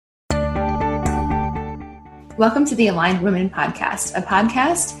Welcome to the Aligned Women Podcast, a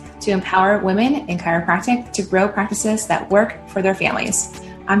podcast to empower women in chiropractic to grow practices that work for their families.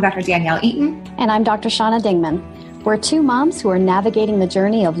 I'm Dr. Danielle Eaton. And I'm Dr. Shauna Dingman. We're two moms who are navigating the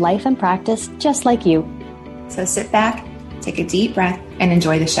journey of life and practice just like you. So sit back, take a deep breath, and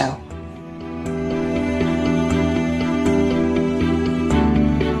enjoy the show.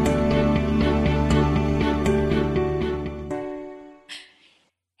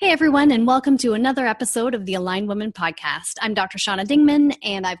 Hey everyone, and welcome to another episode of the Aligned Women Podcast. I'm Dr. Shauna Dingman,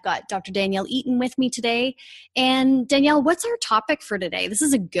 and I've got Dr. Danielle Eaton with me today. And Danielle, what's our topic for today? This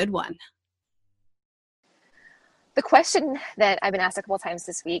is a good one. The question that I've been asked a couple of times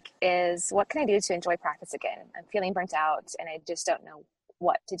this week is, what can I do to enjoy practice again? I'm feeling burnt out, and I just don't know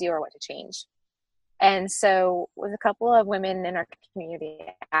what to do or what to change. And so with a couple of women in our community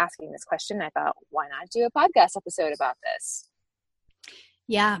asking this question, I thought, why not do a podcast episode about this?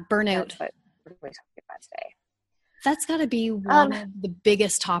 Yeah, burnout. That's what we're talking about today. That's got to be one of the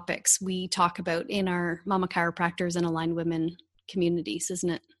biggest topics we talk about in our Mama Chiropractors and Aligned Women communities, isn't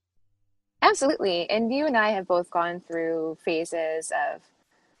it? Absolutely. And you and I have both gone through phases of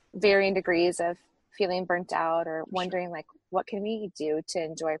varying degrees of feeling burnt out or wondering, like, what can we do to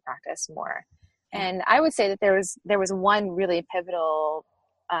enjoy practice more? And I would say that there was one really pivotal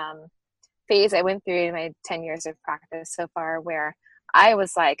phase I went through in my 10 years of practice so far where I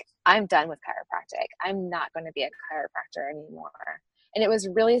was like, I'm done with chiropractic. I'm not going to be a chiropractor anymore. And it was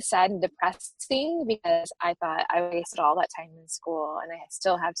really sad and depressing because I thought I wasted all that time in school, and I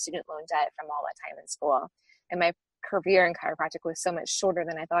still have student loan debt from all that time in school. And my career in chiropractic was so much shorter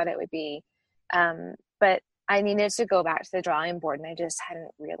than I thought it would be. But I needed to go back to the drawing board, and I just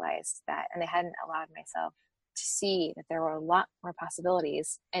hadn't realized that. And I hadn't allowed myself to see that there were a lot more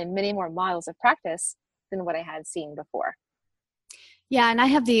possibilities and many more models of practice than what I had seen before. Yeah, and I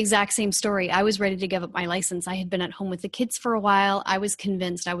have the exact same story. I was ready to give up my license. I had been at home with the kids for a while. I was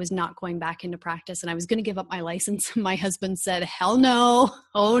convinced I was not going back into practice, and I was going to give up my license. My husband said, hell no.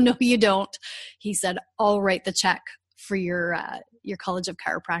 Oh, no, you don't. He said, I'll write the check for your College of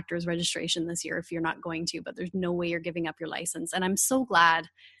Chiropractors registration this year if you're not going to, but there's no way you're giving up your license. And I'm so glad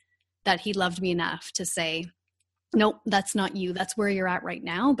that he loved me enough to say, nope, that's not you. That's where you're at right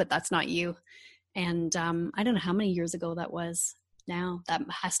now, but that's not you. And I don't know how many years ago that was. Now that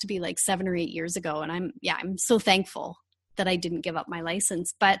has to be like 7 or 8 years ago. And I'm so thankful that I didn't give up my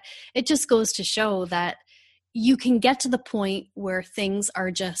license, but it just goes to show that you can get to the point where things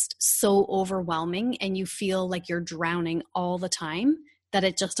are just so overwhelming and you feel like you're drowning all the time that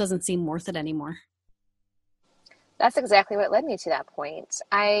it just doesn't seem worth it anymore. That's exactly what led me to that point.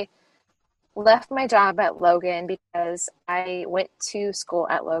 I left my job at Logan because I went to school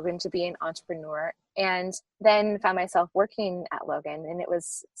at Logan to be an entrepreneur, and then found myself working at Logan, and it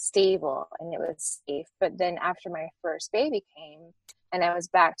was stable and it was safe. But then after my first baby came and I was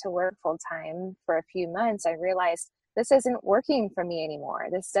back to work full time for a few months, I realized this isn't working for me anymore.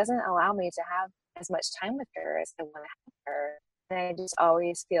 This doesn't allow me to have as much time with her as I want to have her. And I just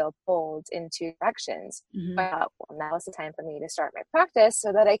always feel pulled in two directions. Mm-hmm. Well, now is the time for me to start my practice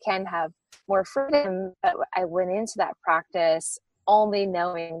so that I can have more freedom. But I went into that practice only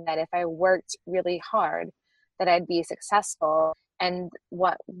knowing that if I worked really hard, that I'd be successful. And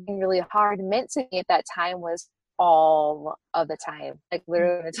what being really hard meant to me at that time was all of the time. Like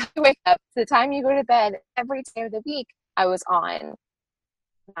literally the time you wake up, the time you go to bed, every day of the week, I was on.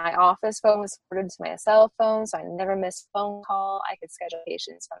 My office phone was ported to my cell phone, so I never missed a phone call. I could schedule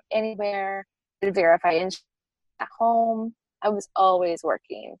patients from anywhere, to verify insurance at home. I was always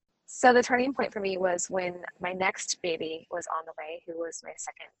working. So the turning point for me was when my next baby was on the way, who was my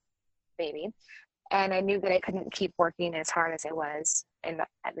second baby. And I knew that I couldn't keep working as hard as I was and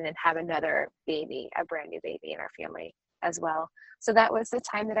then have another baby, a brand new baby in our family as well. So that was the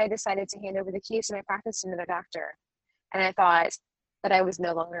time that I decided to hand over the keys to my practice to another doctor. And I thought that I was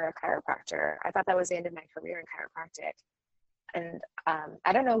no longer a chiropractor. I thought that was the end of my career in chiropractic. And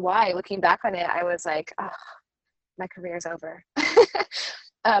I don't know why, looking back on it, I was like, oh, my career's over.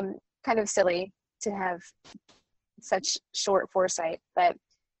 Kind of silly to have such short foresight, but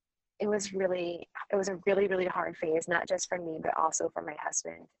it was a really, really hard phase, not just for me, but also for my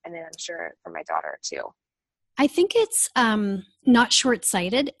husband. And then I'm sure for my daughter too. I think it's not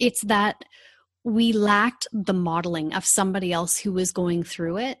short-sighted. It's that we lacked the modeling of somebody else who was going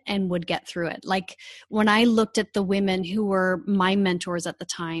through it and would get through it. Like when I looked at the women who were my mentors at the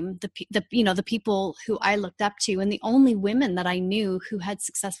time, the people who I looked up to, and the only women that I knew who had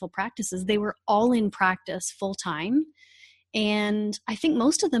successful practices, they were all in practice full time. And I think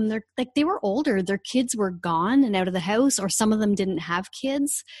most of them, they were older. Their kids were gone and out of the house, or some of them didn't have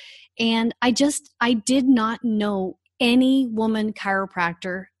kids. And I did not know any woman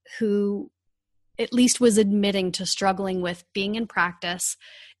chiropractor who at least was admitting to struggling with being in practice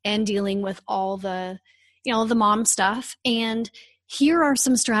and dealing with all the, the mom stuff. And here are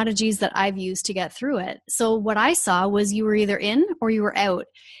some strategies that I've used to get through it. So what I saw was you were either in or you were out.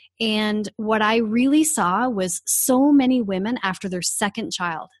 And what I really saw was so many women after their second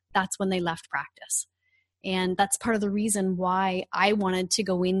child, that's when they left practice. And that's part of the reason why I wanted to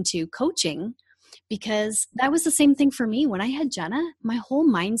go into coaching, because that was the same thing for me. When I had Jenna, my whole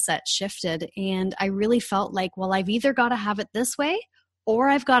mindset shifted, and I really felt like, well, I've either got to have it this way or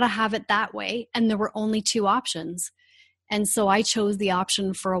I've got to have it that way. And there were only two options. And so I chose the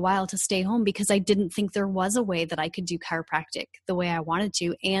option for a while to stay home, because I didn't think there was a way that I could do chiropractic the way I wanted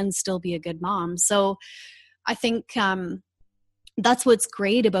to and still be a good mom. So I think that's what's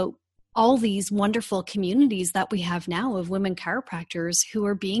great about all these wonderful communities that we have now of women chiropractors who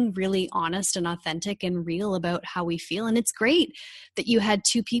are being really honest and authentic and real about how we feel. And it's great that you had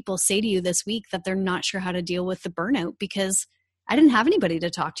two people say to you this week that they're not sure how to deal with the burnout, because I didn't have anybody to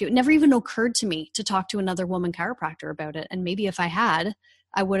talk to. It never even occurred to me to talk to another woman chiropractor about it. And maybe if I had,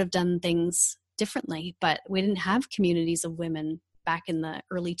 I would have done things differently, but we didn't have communities of women back in the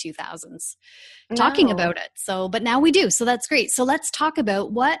early 2000s talking about it. So, but now we do. So that's great. So let's talk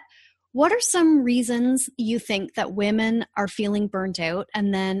about what are some reasons you think that women are feeling burnt out?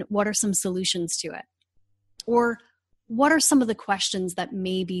 And then what are some solutions to it? Or what are some of the questions that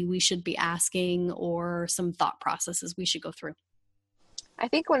maybe we should be asking, or some thought processes we should go through? I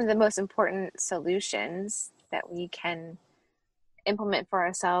think one of the most important solutions that we can implement for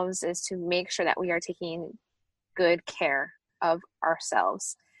ourselves is to make sure that we are taking good care of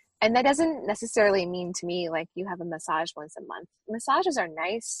ourselves. And that doesn't necessarily mean to me like you have a massage once a month. Massages are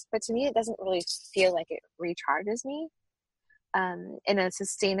nice, but to me, it doesn't really feel like it recharges me in a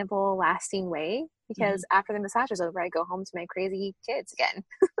sustainable, lasting way. Because after the massage is over, I go home to my crazy kids again.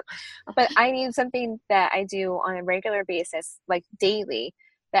 But I need something that I do on a regular basis, like daily,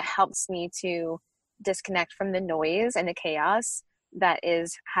 that helps me to disconnect from the noise and the chaos that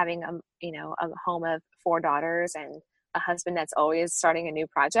is having a home of 4 daughters and a husband that's always starting a new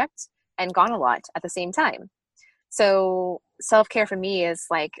project and gone a lot at the same time. So self-care for me is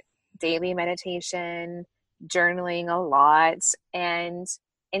like daily meditation, journaling a lot, and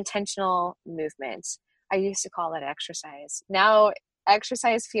intentional movement. I used to call that exercise. Now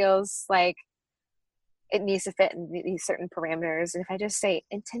exercise feels like it needs to fit in these certain parameters. And if I just say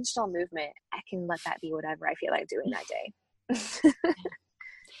intentional movement, I can let that be whatever I feel like doing that day.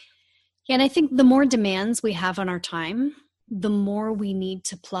 Yeah, and I think the more demands we have on our time, the more we need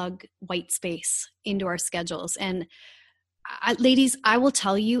to plug white space into our schedules. And ladies, I will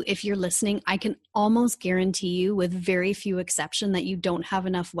tell you, if you're listening, I can almost guarantee you with very few exception that you don't have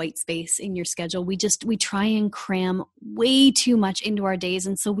enough white space in your schedule. We try and cram way too much into our days.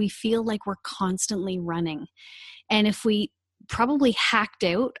 And so we feel like we're constantly running. And if we probably hacked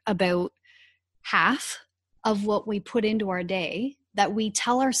out about half of what we put into our day, that we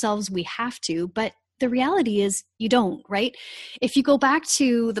tell ourselves we have to, but the reality is you don't, right? If you go back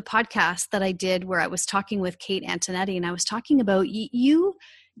to the podcast that I did where I was talking with Kate Antonetti, and I was talking about you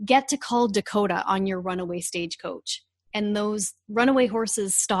get to call Dakota on your runaway stagecoach, and those runaway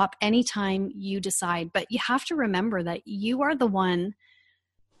horses stop anytime you decide. But you have to remember that you are the one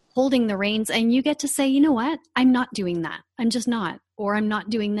holding the reins, and you get to say, you know what? I'm not doing that. I'm just not. Or I'm not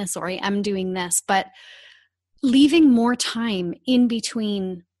doing this, or I am doing this. But leaving more time in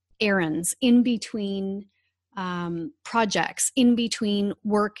between errands, in between projects, in between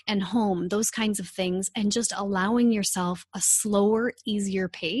work and home, those kinds of things, and just allowing yourself a slower, easier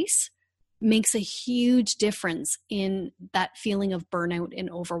pace makes a huge difference in that feeling of burnout and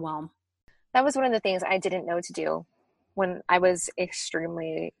overwhelm. That was one of the things I didn't know to do when I was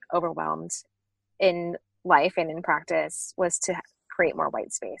extremely overwhelmed in life and in practice, was to create more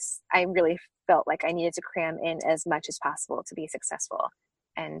white space. I really felt like I needed to cram in as much as possible to be successful.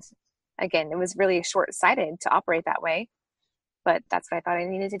 And again, it was really short-sighted to operate that way, but that's what I thought I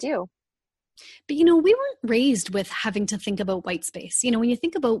needed to do. But, we weren't raised with having to think about white space. When you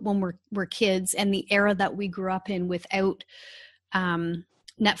think about when we're kids and the era that we grew up in without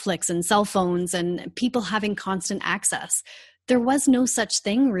Netflix and cell phones and people having constant access, there was no such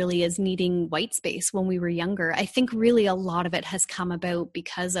thing really as needing white space when we were younger. I think really a lot of it has come about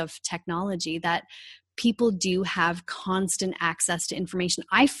because of technology, that people do have constant access to information.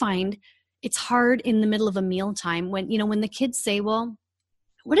 I find it's hard in the middle of a mealtime when the kids say, well,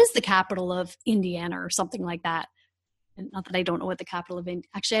 what is the capital of Indiana or something like that? And not that I don't know what the capital of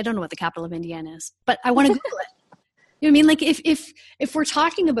actually, I don't know what the capital of Indiana is, but I want to Google it. You know what I mean? Like if we're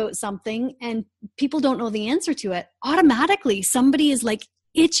talking about something and people don't know the answer to it, automatically somebody is like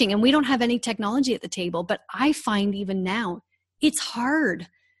itching, and we don't have any technology at the table. But I find even now, it's hard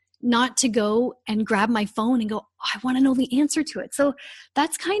not to go and grab my phone and go, I want to know the answer to it. So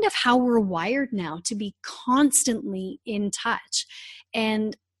that's kind of how we're wired now, to be constantly in touch.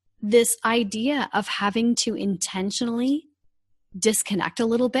 And this idea of having to intentionally disconnect a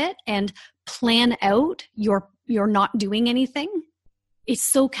little bit and plan out your not doing anything, it's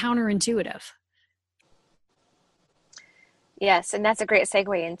so counterintuitive. Yes, and that's a great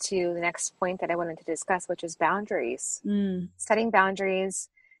segue into the next point that I wanted to discuss, which is boundaries. Setting boundaries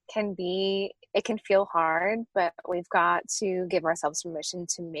can feel hard, but we've got to give ourselves permission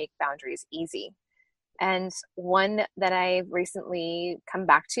to make boundaries easy. And one that I've recently come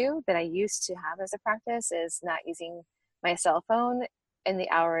back to that I used to have as a practice is not using my cell phone in the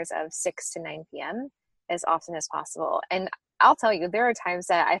hours of 6 to 9 p.m. as often as possible. And I'll tell you, there are times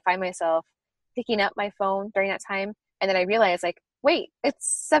that I find myself picking up my phone during that time, and then I realize, like, wait,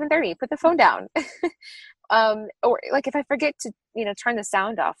 it's 7:30, put the phone down. Or like if I forget to, turn the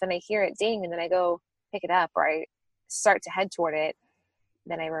sound off, and I hear it ding, and then I go pick it up, or I start to head toward it,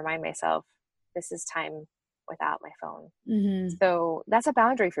 then I remind myself, this is time without my phone. Mm-hmm. So that's a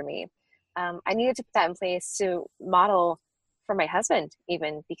boundary for me. I needed to put that in place to model for my husband,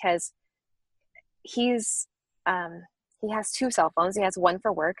 even because he has two cell phones. He has one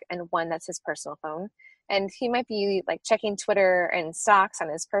for work and one that's his personal phone. And he might be like checking Twitter and stocks on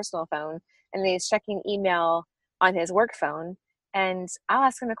his personal phone, and he's checking email on his work phone. And I'll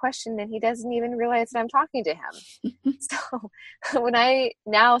ask him a question and he doesn't even realize that I'm talking to him. So when I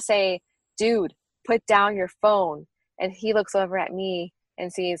now say, dude, put down your phone, and he looks over at me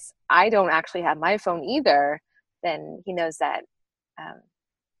and sees I don't actually have my phone either, then he knows that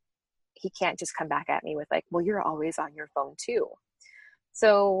he can't just come back at me with like, well, you're always on your phone too.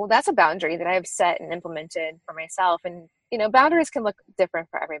 So that's a boundary that I've set and implemented for myself. And, boundaries can look different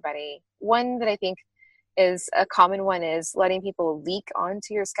for everybody. One that I think is a common one is letting people leak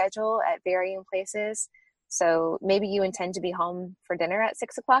onto your schedule at varying places. So maybe you intend to be home for dinner at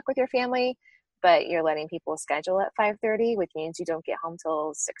 6 o'clock with your family, but you're letting people schedule at 5:30, which means you don't get home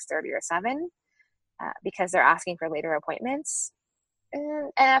till 6:30 or 7 because they're asking for later appointments.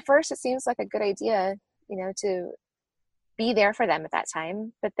 And at first it seems like a good idea, to be there for them at that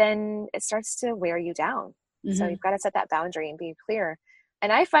time, but then it starts to wear you down. Mm-hmm. So you've got to set that boundary and be clear.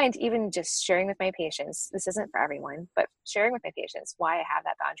 And I find even just sharing with my patients, this isn't for everyone, but sharing with my patients why I have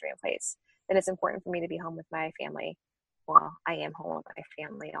that boundary in place, that it's important for me to be home with my family. Well, I am home with my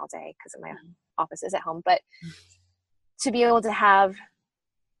family all day because my office is at home, but to be able to have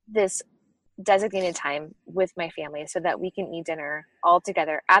this designated time with my family so that we can eat dinner all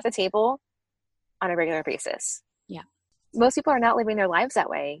together at the table on a regular basis. Yeah. Most people are not living their lives that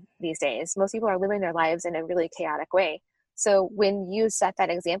way these days. Most people are living their lives in a really chaotic way. So when you set that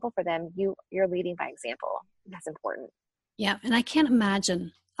example for them, you're leading by example. That's important. Yeah. And I can't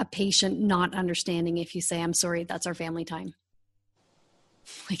imagine a patient not understanding if you say, I'm sorry, that's our family time.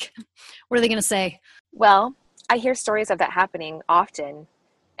 Like, what are they going to say? Well, I hear stories of that happening often.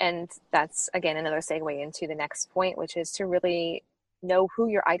 And that's, again, another segue into the next point, which is to really know who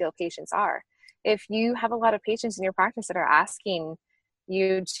your ideal patients are. If you have a lot of patients in your practice that are asking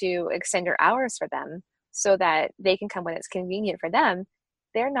you to extend your hours for them so that they can come when it's convenient for them,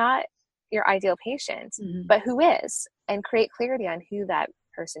 they're not your ideal patient. Mm-hmm. But who is? And create clarity on who that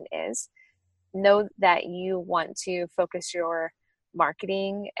person is. Know that you want to focus your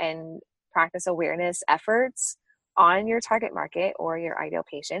marketing and practice awareness efforts on your target market or your ideal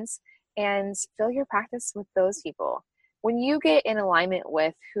patients, and fill your practice with those people. When you get in alignment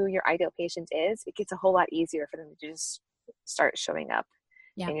with who your ideal patient is, it gets a whole lot easier for them to just start showing up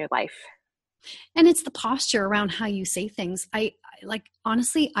in your life. And it's the posture around how you say things. I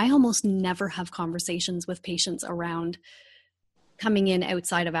honestly, I almost never have conversations with patients around coming in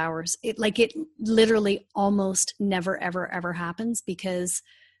outside of hours. It literally almost never, ever, ever happens because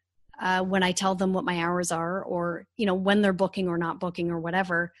when I tell them what my hours are, or, when they're booking or not booking or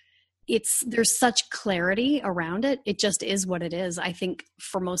whatever, there's such clarity around it. It just is what it is. I think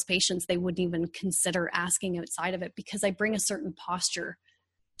for most patients, they wouldn't even consider asking outside of it because I bring a certain posture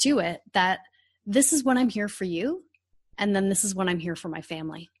to it that this is when I'm here for you. And then this is when I'm here for my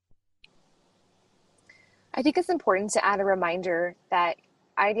family. I think it's important to add a reminder that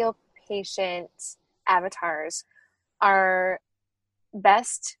ideal patient avatars are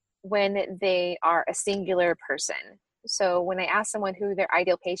best when they are a singular person. So when I ask someone who their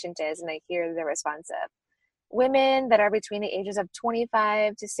ideal patient is and I hear the response of, women that are between the ages of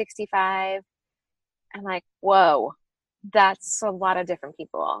 25 to 65. I'm like, whoa, that's a lot of different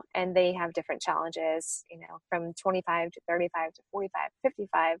people. And they have different challenges, from 25 to 35 to 45,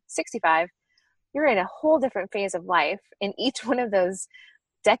 55, 65. You're in a whole different phase of life in each one of those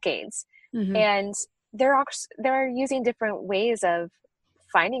decades. Mm-hmm. And they're using different ways of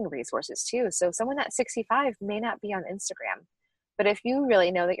finding resources too. So someone at 65 may not be on Instagram, but if you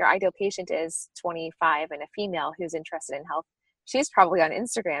really know that your ideal patient is 25 and a female who's interested in health, she's probably on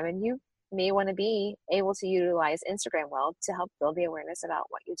Instagram, and you may want to be able to utilize Instagram well to help build the awareness about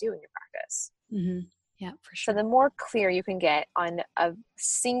what you do in your practice. Mm-hmm. Yeah, for sure. So the more clear you can get on a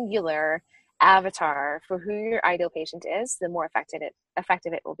singular avatar for who your ideal patient is, the more effective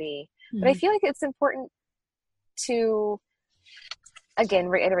it will be. Mm-hmm. But I feel like it's important to, again,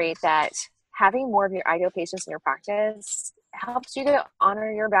 reiterate that having more of your ideal patients in your practice helps you to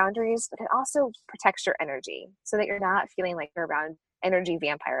honor your boundaries, but it also protects your energy so that you're not feeling like you're around energy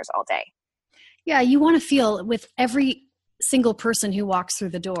vampires all day. Yeah, you want to feel with every single person who walks through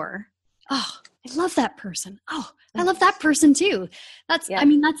the door, oh, I love that person. Oh, I love that person too. That's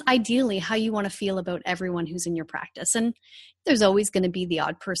ideally how you want to feel about everyone who's in your practice. And there's always going to be the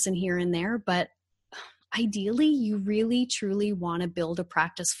odd person here and there, but ideally you really truly want to build a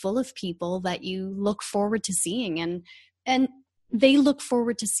practice full of people that you look forward to seeing, and they look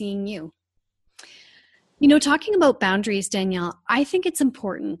forward to seeing you. Talking about boundaries, Danielle, I think it's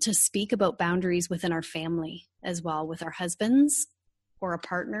important to speak about boundaries within our family as well, with our husbands or our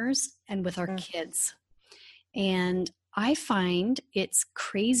partners and with our kids. And I find it's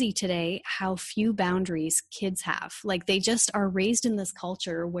crazy today how few boundaries kids have. Like, they just are raised in this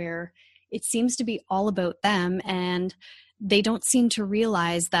culture where it seems to be all about them, and they don't seem to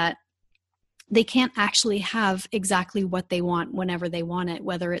realize that they can't actually have exactly what they want whenever they want it,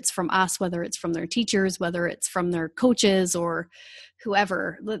 whether it's from us, whether it's from their teachers, whether it's from their coaches or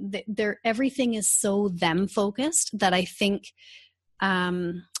whoever. Everything is so them focused that I think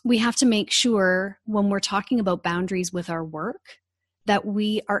we have to make sure when we're talking about boundaries with our work that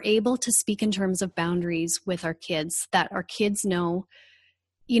we are able to speak in terms of boundaries with our kids, that our kids know,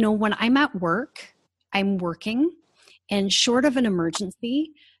 when I'm at work, I'm working, and short of an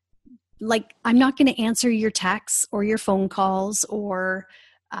emergency, like, I'm not going to answer your texts or your phone calls, or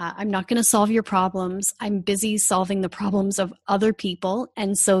I'm not going to solve your problems. I'm busy solving the problems of other people.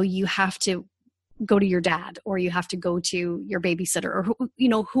 And so you have to go to your dad, or you have to go to your babysitter,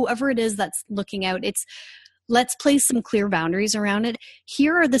 or, whoever it is that's looking out. Let's place some clear boundaries around it.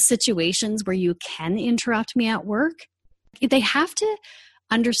 Here are the situations where you can interrupt me at work. They have to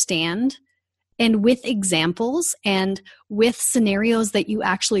understand, and with examples and with scenarios that you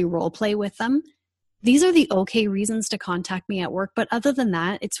actually role play with them, these are the okay reasons to contact me at work. But other than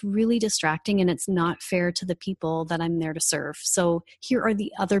that, it's really distracting and it's not fair to the people that I'm there to serve. So here are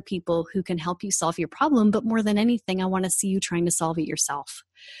the other people who can help you solve your problem. But more than anything, I want to see you trying to solve it yourself.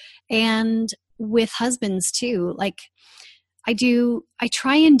 And with husbands too, like, I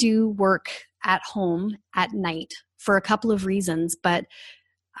try and do work at home at night for a couple of reasons, but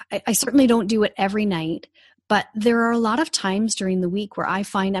I certainly don't do it every night. But there are a lot of times during the week where I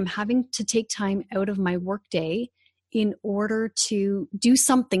find I'm having to take time out of my work day in order to do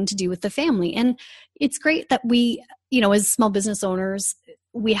something to do with the family. And it's great that we, as small business owners,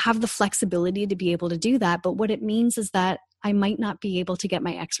 we have the flexibility to be able to do that. But what it means is that I might not be able to get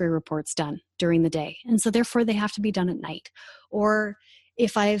my x-ray reports done during the day. And so therefore they have to be done at night. Or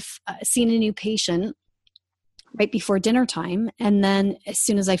if I've seen a new patient right before dinner time, and then as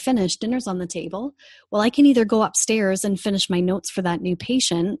soon as I finish, dinner's on the table, well, I can either go upstairs and finish my notes for that new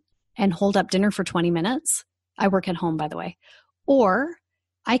patient and hold up dinner for 20 minutes. I work at home, by the way. Or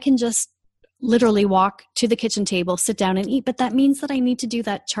I can just literally walk to the kitchen table, sit down and eat. But that means that I need to do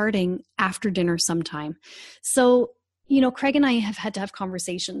that charting after dinner sometime. So, Craig and I have had to have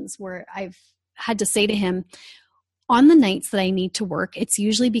conversations where I've had to say to him, on the nights that I need to work, it's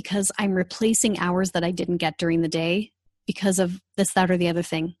usually because I'm replacing hours that I didn't get during the day because of this, that, or the other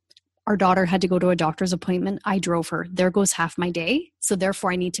thing. Our daughter had to go to a doctor's appointment. I drove her. There goes half my day. So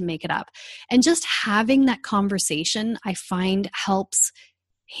therefore I need to make it up. And just having that conversation, I find, helps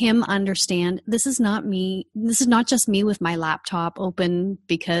him understand this is not me. This is not just me with my laptop open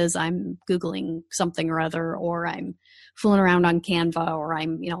because I'm Googling something or other, or I'm fooling around on Canva, or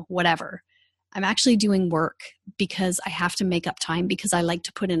I'm, whatever. I'm actually doing work because I have to make up time, because I like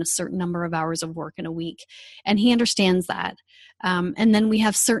to put in a certain number of hours of work in a week. And he understands that. And then we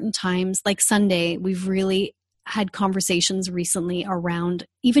have certain times, like Sunday, we've really had conversations recently around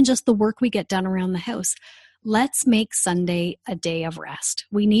even just the work we get done around the house. let's make Sunday a day of rest.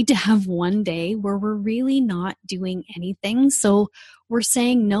 We need to have one day where we're really not doing anything. So we're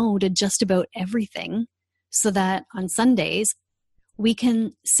saying no to just about everything so that on Sundays we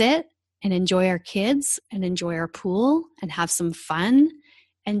can sit and enjoy our kids and enjoy our pool and have some fun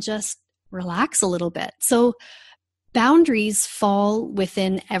and just relax a little bit. So boundaries fall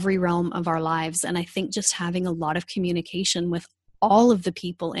within every realm of our lives. And I think just having a lot of communication with all of the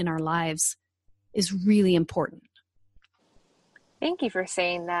people in our lives is really important. Thank you for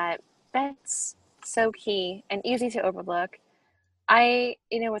saying that. That's so key and easy to overlook.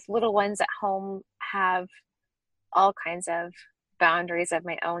 With little ones at home, have all kinds of boundaries of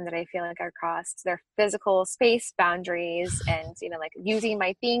my own that I feel like are crossed. Their physical space boundaries and, like using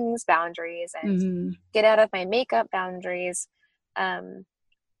my things boundaries and get out of my makeup boundaries.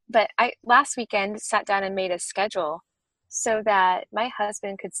 But I last weekend sat down and made a schedule so that my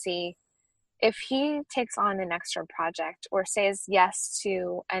husband could see if he takes on an extra project or says yes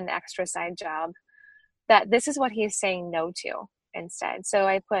to an extra side job, that this is what he's saying no to instead. So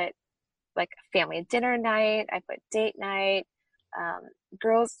I put like family dinner night, I put date night,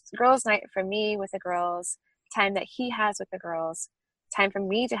 girls night for me with the girls, time that he has with the girls, time for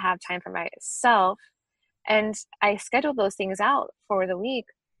me to have time for myself. And I scheduled those things out for the week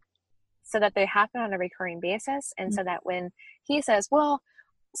so that they happen on a recurring basis. And so that when he says, well,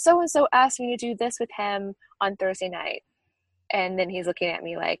 so-and-so asked me to do this with him on Thursday night. And then he's looking at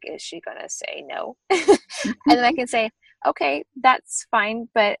me like, is she going to say no? And then I can say, okay, that's fine.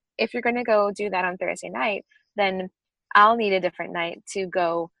 But if you're going to go do that on Thursday night, then I'll need a different night to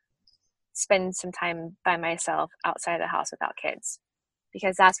go spend some time by myself outside of the house without kids,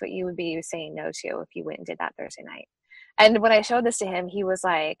 because that's what you would be saying no to if you went and did that Thursday night. And when I showed this to him, he was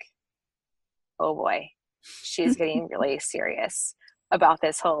like, oh boy, she's getting really serious about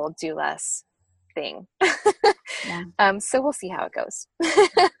this whole do less thing. Yeah. So we'll see how it goes.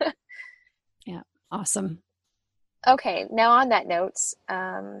 Yeah. Awesome. Okay. Now on that note,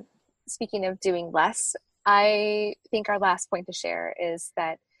 speaking of doing less, I think our last point to share is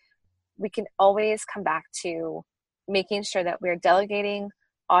that we can always come back to making sure that we're delegating,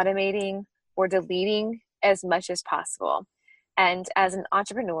 automating, or deleting as much as possible. And as an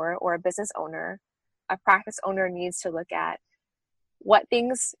entrepreneur or a business owner, a practice owner needs to look at what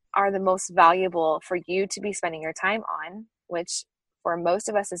things are the most valuable for you to be spending your time on, which for most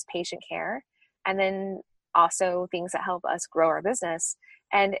of us is patient care, and then also things that help us grow our business.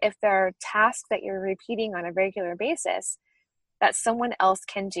 And if there are tasks that you're repeating on a regular basis that someone else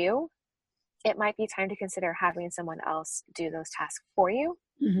can do, it might be time to consider having someone else do those tasks for you.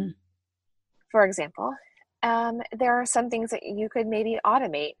 Mm-hmm. For example, there are some things that you could maybe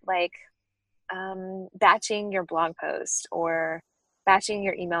automate, like batching your blog post or batching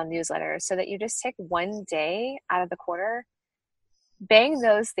your email newsletter, so that you just take one day out of the quarter, bang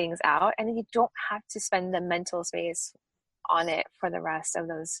those things out, and then you don't have to spend the mental space on it for the rest of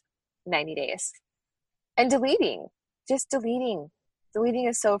those 90 days. And deleting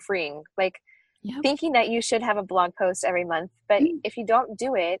is so freeing. Like thinking that you should have a blog post every month, but if you don't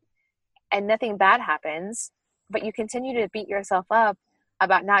do it and nothing bad happens, but you continue to beat yourself up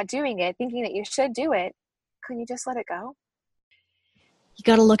about not doing it, thinking that you should do it, can you just let it go? You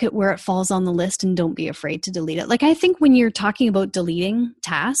got to look at where it falls on the list and don't be afraid to delete it. Like, I think when you're talking about deleting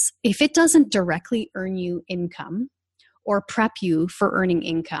tasks, if it doesn't directly earn you income or prep you for earning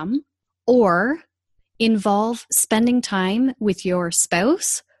income or involve spending time with your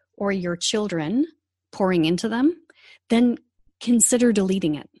spouse or your children, pouring into them, then consider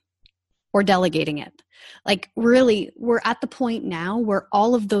deleting it or delegating it. Like, really, we're at the point now where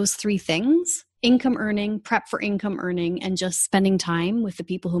all of those three things, income earning, prep for income earning, and just spending time with the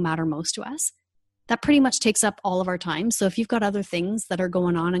people who matter most to us, that pretty much takes up all of our time. So if you've got other things that are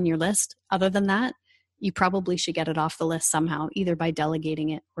going on your list other than that, you probably should get it off the list somehow, either by delegating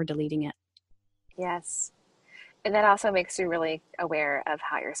it or deleting it. Yes. And that also makes you really aware of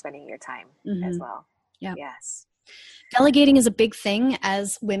how you're spending your time as well. Yeah. Yes. Delegating is a big thing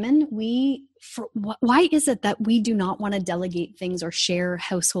as women. Why is it that we do not want to delegate things or share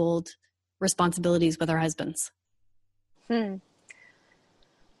household responsibilities with our husbands?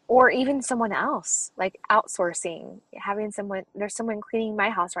 Or even someone else, like outsourcing, there's someone cleaning my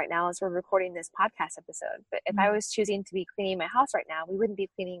house right now as we're recording this podcast episode. But if I was choosing to be cleaning my house right now, we wouldn't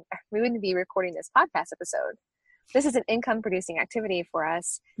be recording this podcast episode. This is an income producing activity for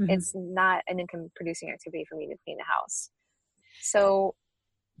us. Mm-hmm. It's not an income producing activity for me to clean the house. So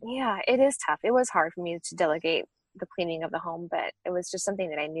yeah, it is tough. It was hard for me to delegate the cleaning of the home, but it was just something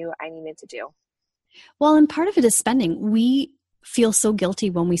that I knew I needed to do. Well, and part of it is spending. We feel so guilty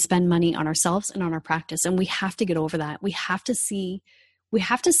when we spend money on ourselves and on our practice. And we have to get over that. We have to see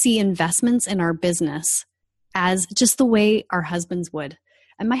investments in our business as just the way our husbands would.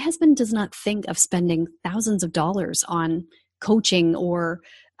 And my husband does not think of spending thousands of dollars on coaching or,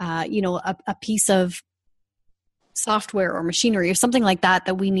 a piece of software or machinery or something like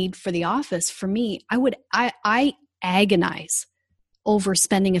that we need for the office. For me, I agonize over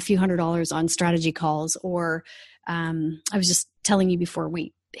spending a few $100s on strategy calls, or I was just telling you before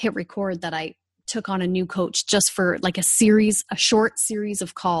we hit record that I took on a new coach just for like a short series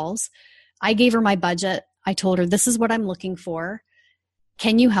of calls. I gave her my budget. I told her, this is what I'm looking for.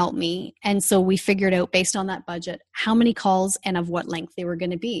 Can you help me? And so we figured out based on that budget, how many calls and of what length they were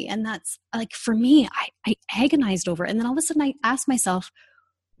going to be. And that's like, for me, I agonized over it. And then all of a sudden I asked myself,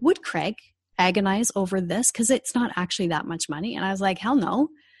 would Craig agonize over this? Because it's not actually that much money. And I was like, hell no.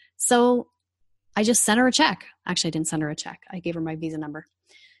 So I just sent her a check. Actually, I didn't send her a check. I gave her my Visa number.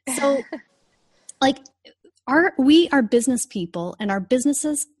 So like, we are business people, and our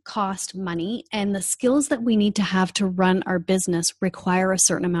businesses cost money, and the skills that we need to have to run our business require a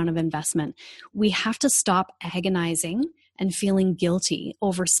certain amount of investment. We have to stop agonizing and feeling guilty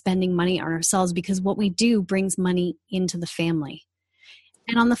over spending money on ourselves, because what we do brings money into the family.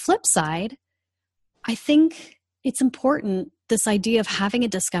 And on the flip side, I think it's important, this idea of having a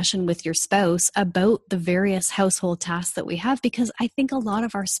discussion with your spouse about the various household tasks that we have, because I think a lot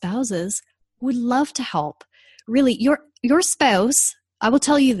of our spouses would love to help. Really, your spouse, I will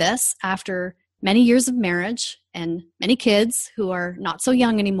tell you this, after many years of marriage and many kids who are not so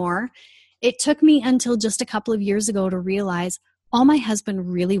young anymore, it took me until just a couple of years ago to realize all my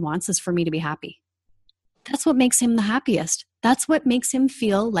husband really wants is for me to be happy. That's what makes him the happiest. That's what makes him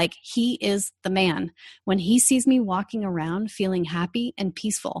feel like he is the man, when he sees me walking around feeling happy and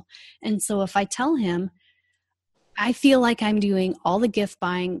peaceful. And so if I tell him, I feel like I'm doing all the gift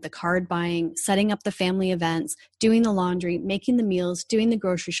buying, the card buying, setting up the family events, doing the laundry, making the meals, doing the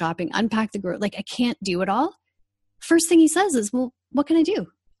grocery shopping, unpack the like I can't do it all. First thing he says is, well, what can I do?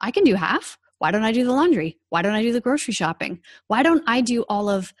 I can do half. Why don't I do the laundry? Why don't I do the grocery shopping? Why don't I do all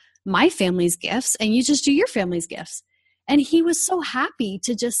of my family's gifts and you just do your family's gifts? And he was so happy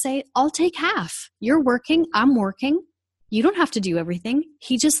to just say, I'll take half. You're working, I'm working. You don't have to do everything.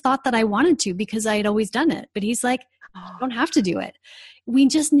 He just thought that I wanted to because I had always done it. But he's like, you don't have to do it. We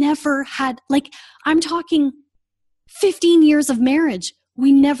just never had, like, I'm talking 15 years of marriage.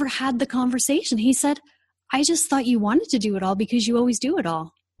 We never had the conversation. He said, I just thought you wanted to do it all because you always do it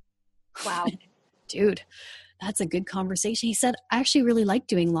all. Wow. Dude, that's a good conversation. He said, I actually really like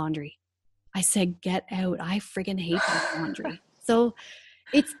doing laundry. I said, get out. I friggin' hate doing laundry. So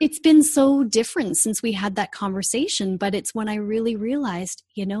it's been so different since we had that conversation, but it's when I really realized,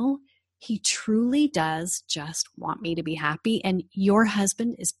 he truly does just want me to be happy, and your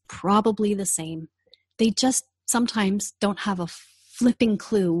husband is probably the same. They just sometimes don't have a flipping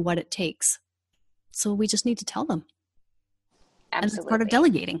clue what it takes. So we just need to tell them. Absolutely. And it's part of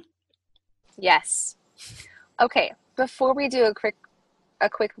delegating. Yes. Okay. Before we do a quick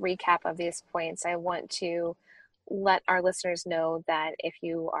recap of these points, I want to let our listeners know that if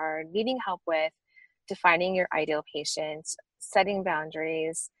you are needing help with defining your ideal patient, setting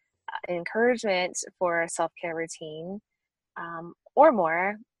boundaries, encouragement for a self-care routine, or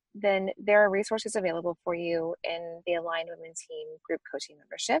more, then there are resources available for you in the Aligned Women Team group coaching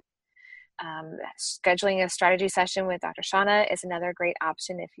membership. Scheduling a strategy session with Dr. Shauna is another great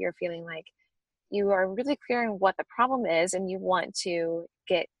option if you're feeling like you are really clear on what the problem is and you want to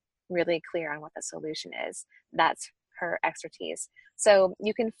get really clear on what the solution is. That's her expertise. So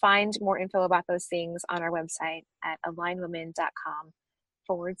you can find more info about those things on our website at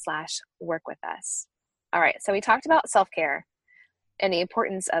alignedwomen.com/work with us. All right. So we talked about self-care and the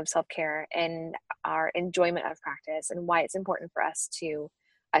importance of self-care and our enjoyment of practice and why it's important for us to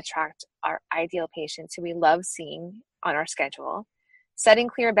attract our ideal patients who we love seeing on our schedule, setting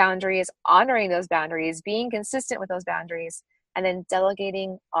clear boundaries, honoring those boundaries, being consistent with those boundaries, and then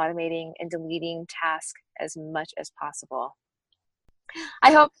delegating, automating, and deleting tasks as much as possible.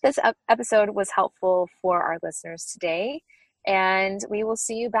 I hope this episode was helpful for our listeners today, and we will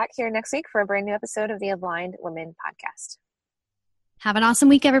see you back here next week for a brand new episode of the Aligned Women podcast. Have an awesome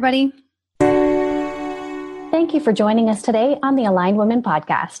week, everybody. Thank you for joining us today on the Aligned Women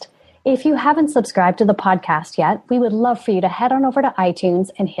podcast. If you haven't subscribed to the podcast yet, we would love for you to head on over to iTunes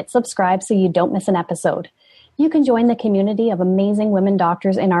and hit subscribe so you don't miss an episode. You can join the community of amazing women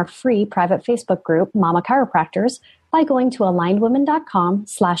doctors in our free private Facebook group, Mama Chiropractors, by going to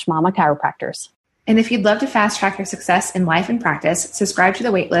alignedwomen.com/Mama Chiropractors. And if you'd love to fast track your success in life and practice, subscribe to the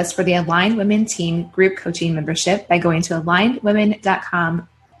waitlist for the Aligned Women Team Group Coaching Membership by going to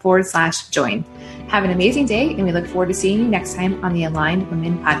alignedwomen.com/join. Have an amazing day, and we look forward to seeing you next time on the Aligned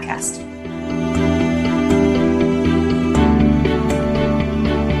Women Podcast.